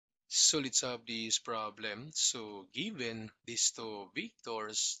So let's solve this problem. So given these two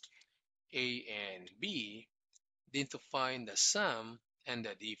vectors A and B, then to find the sum and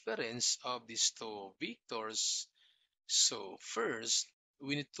the difference of these two vectors. So first,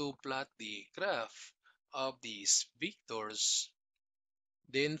 we need to plot the graph of these vectors.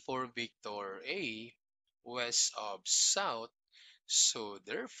 Then for vector A, west of south, so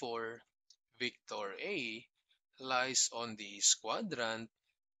therefore vector A lies on this quadrant.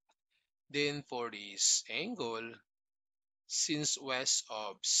 Then for this angle, since west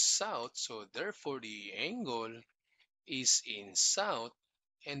of south, so therefore the angle is in south,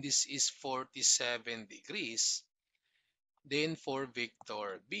 and this is 47 degrees. Then for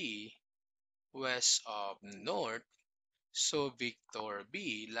vector B, west of north, so vector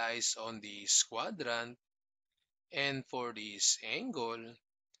B lies on this quadrant, and for this angle,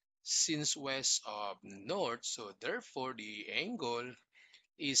 since west of north, so therefore the angle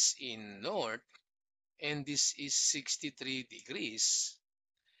is in north, and this is 63 degrees.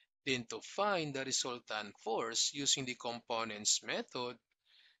 Then to find the resultant force using the components method,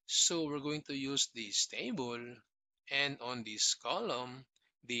 so we're going to use this table, and on this column,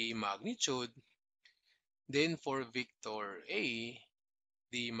 the magnitude. Then for vector A,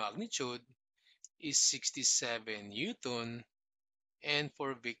 the magnitude is 67 Newton, and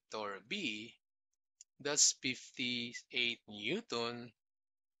for vector B, that's 58 Newton.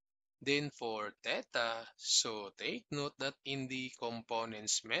 Then for theta, so take note that in the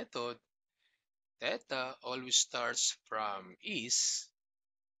components method, theta always starts from east.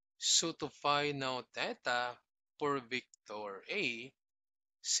 So to find out theta for vector A,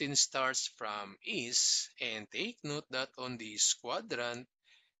 since starts from east, and take note that on this quadrant,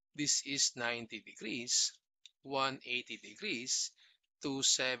 this is 90 degrees, 180 degrees,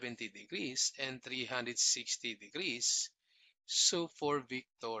 270 degrees, and 360 degrees. So for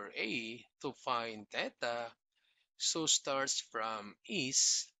vector A, to find theta, so starts from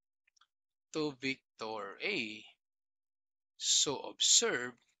east to vector A. So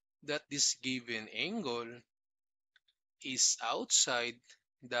observe that this given angle is outside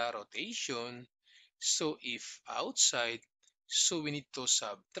the rotation. So if outside, so we need to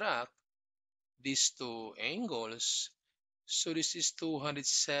subtract these two angles. So this is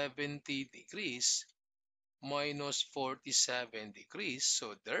 270 degrees minus 47 degrees.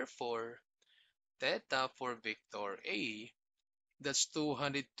 So therefore, theta for vector A, that's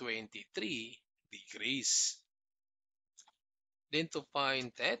 223 degrees. Then to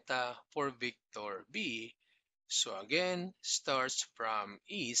find theta for vector B, so again, starts from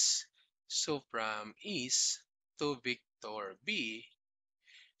east. So from east to vector B.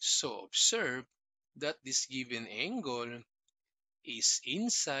 So observe that this given angle is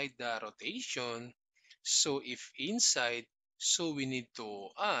inside the rotation. So if inside, so we need to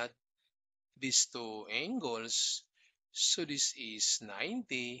add these two angles. So this is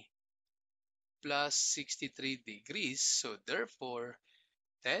 90 plus 63 degrees. So therefore,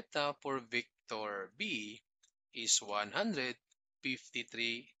 theta for vector B is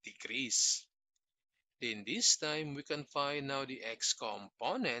 153 degrees. Then this time, we can find now the x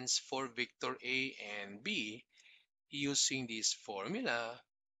components for vector A and B using this formula.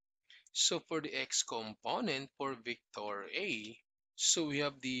 So for the x component for vector A, so we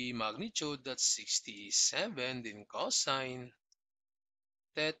have the magnitude, that's 67, then cosine.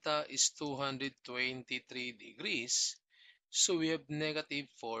 Theta is 223 degrees. So we have negative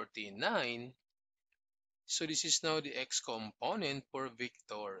 49. So this is now the x component for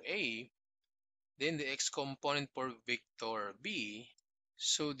vector A. Then the x component for vector B.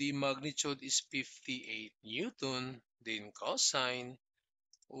 So the magnitude is 58 Newton. Then cosine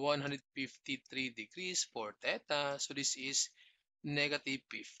 153 degrees for theta. So this is negative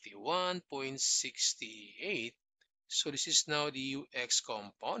 51.68. So this is now the x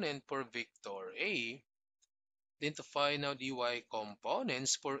component for vector A. Then to find out the y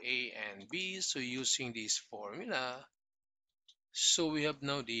components for A and B, so using this formula, so we have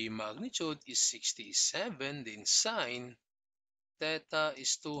now the magnitude is 67, then sine theta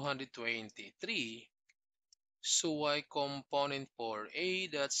is 223. So y component for A,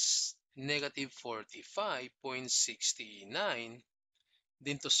 that's negative 45.69.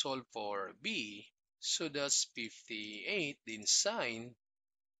 Then to solve for B, so that's 58, then sine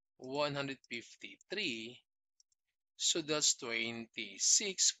 153. So that's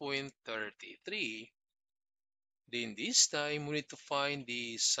 26.33. Then this time, we need to find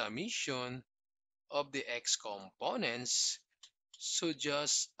the summation of the x components. So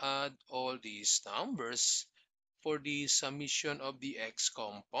just add all these numbers for the summation of the x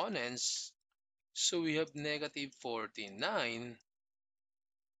components. So we have negative 49,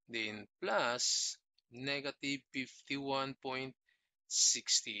 then plus negative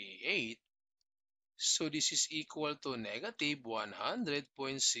 51.68. So this is equal to negative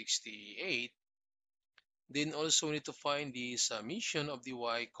 100.68. Then also need to find the summation of the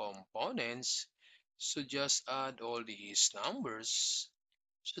y components. So just add all these numbers.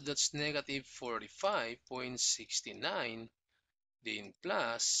 So that's negative 45.69, then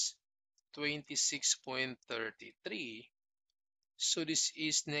plus 26.33. So this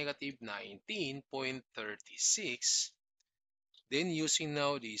is negative 19.36. Then using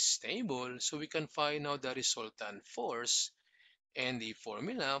now this table, so we can find out the resultant force and the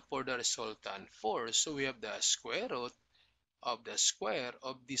formula for the resultant force. So we have the square root of the square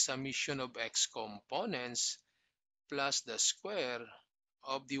of the summation of x components plus the square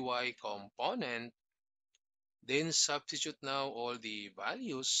of the y component. Then substitute now all the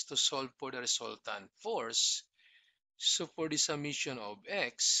values to solve for the resultant force. So for the summation of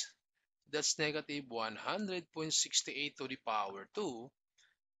x, that's negative 100.68 to the power 2,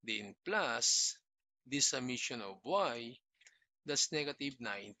 then plus the summation of y, that's negative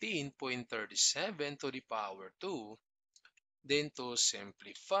 19.37 to the power 2. Then to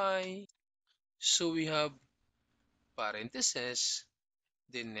simplify, so we have parentheses,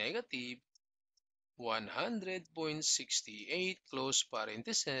 then negative 100.68 close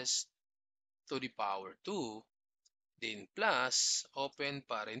parentheses to the power 2, then plus open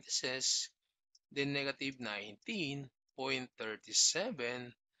parentheses, then negative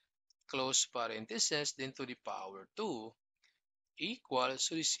 19.37 close parentheses, then to the power 2 equal,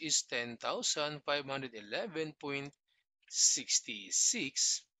 so this is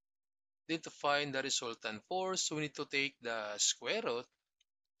 10,511.66. Then to find the resultant force, so we need to take the square root.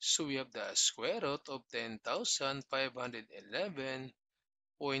 So we have the square root of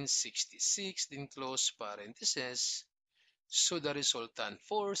 10,511.66, then close parentheses. So the resultant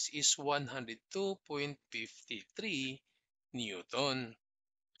force is 102.53 Newton.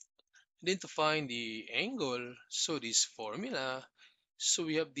 Then to find the angle, so this formula, so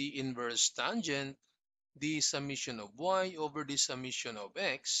we have the inverse tangent, the summation of y over the summation of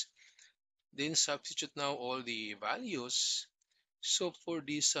x. Then substitute now all the values. So for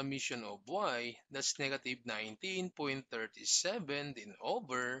the summation of y, that's negative 19.37, then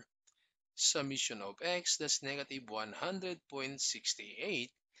over summation of x, that's negative 100.68.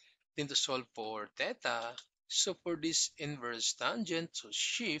 Then to solve for theta, so for this inverse tangent, so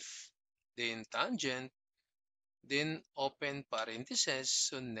shift, then tangent, then open parentheses,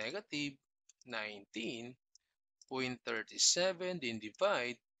 so negative 19.37, then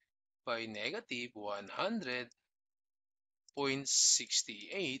divide by negative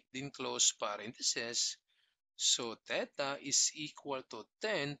 100.68, then close parentheses. So theta is equal to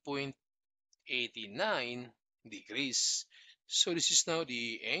 10.89 degrees. So this is now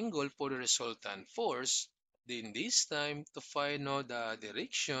the angle for the resultant force. Then this time to find out the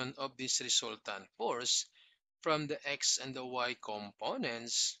direction of this resultant force from the x and the y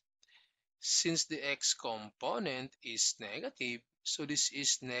components. Since the x component is negative, so this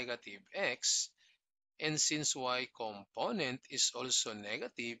is negative x. And since y component is also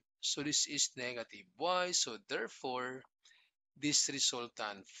negative, so this is negative y. So therefore, this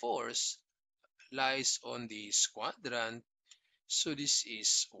resultant force lies on this quadrant. So this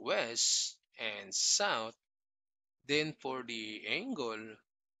is west and south. Then for the angle,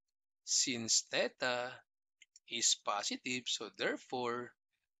 since theta is positive, so therefore,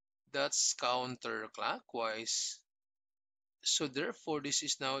 that's counterclockwise. So therefore, this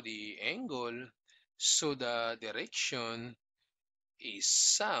is now the angle. So the direction is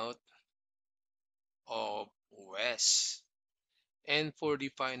south of west. And for the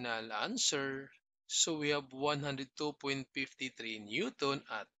final answer, so we have 102.53 Newton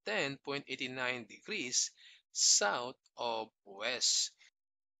at 10.89 degrees south of west.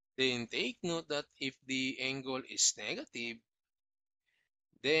 Then take note that if the angle is negative,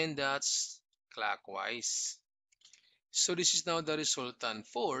 then that's clockwise. So this is now the resultant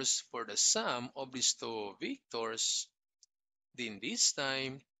force for the sum of these two vectors. Then this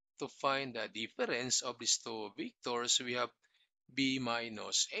time, to find the difference of these two vectors, we have b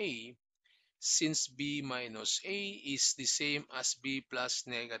minus a. Since b minus a is the same as b plus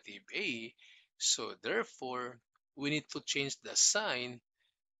negative a, so therefore, we need to change the sign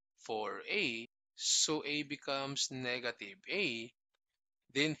for a. So a becomes negative a.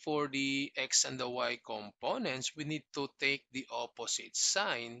 Then for the x and the y components, we need to take the opposite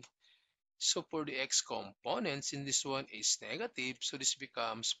sign. So for the x components, in this one is negative, so this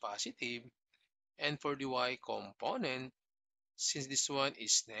becomes positive. And for the y component, since this one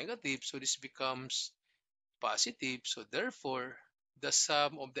is negative, so this becomes positive. So therefore, the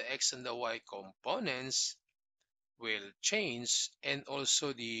sum of the x and the y components will change, and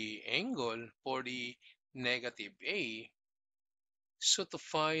also the angle for the negative a. So to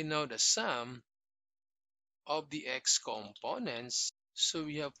find now the sum of the x components, so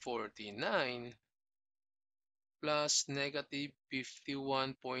we have 49 plus negative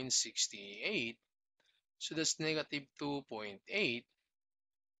 51.68. So that's negative 2.8.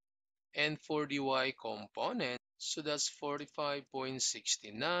 And for the y component, so that's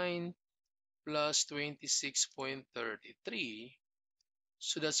 45.69 plus 26.33.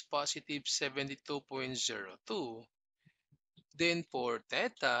 So that's positive 72.02. Then for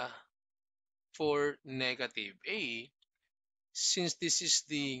theta, for negative a, since this is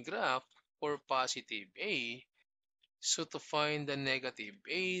the graph for positive a, so to find the negative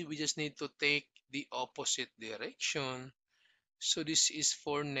a, we just need to take the opposite direction. So this is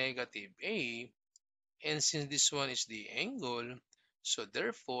for negative a, and since this one is the angle, so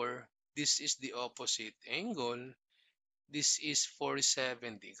therefore this is the opposite angle. This is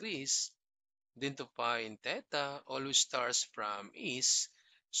 47 degrees. Then to find theta, always starts from is.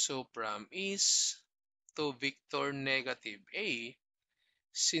 So from is to vector negative a,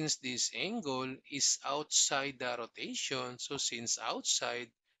 since this angle is outside the rotation, so since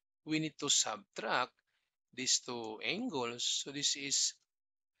outside, we need to subtract these two angles. So this is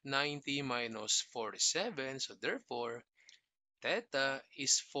 90 minus 47. So therefore, theta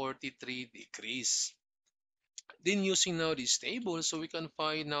is 43 degrees. Then using now this table, so we can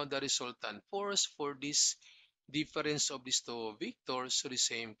find now the resultant force for this difference of these two vectors. So the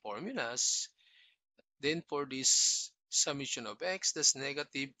same formulas. Then for this summation of x, that's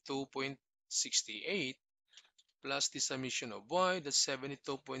negative 2.68 plus the summation of y, that's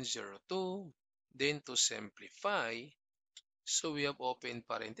 72.02. Then to simplify, so we have open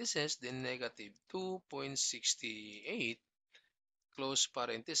parentheses, then negative 2.68 close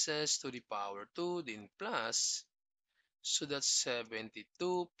parentheses to the power 2, then plus, so that's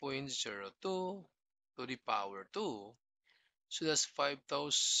 72.02 to the power 2. So that's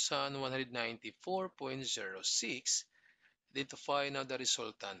 5,194.06. Then to find out the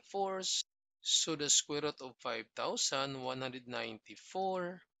resultant force, so the square root of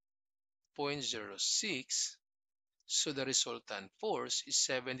 5,194.06. So the resultant force is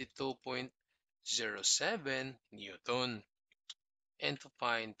 72.07 Newton. And to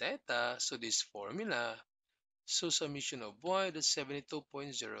find theta, so this formula, so summation of y, that's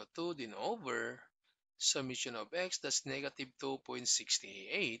 72.02, then over summation of x, that's negative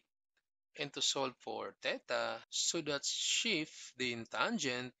 2.68. And to solve for theta, so that's shift the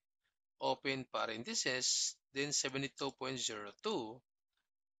tangent, open parentheses, then 72.02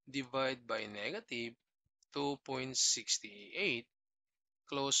 divide by negative 2.68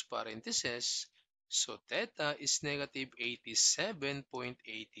 close parentheses. So theta is negative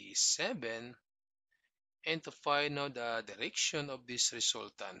 87.87. And to find out the direction of this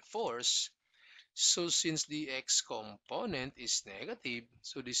resultant force, so since the x component is negative,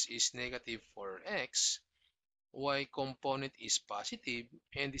 so this is negative for x, y component is positive,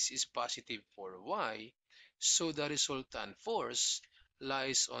 and this is positive for y, so the resultant force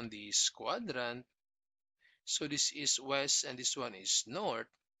lies on this quadrant. So this is west and this one is north.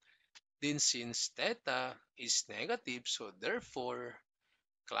 Then since theta is negative, so therefore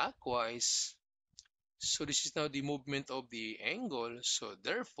clockwise. So this is now the movement of the angle. So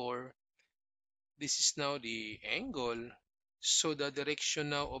therefore, this is now the angle. So the direction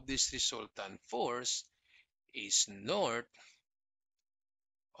now of this resultant force is north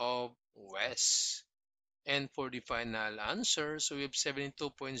of west. And for the final answer, so we have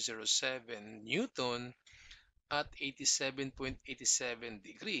 72.07 Newton at 87.87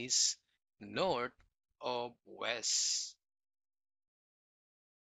 degrees north of west.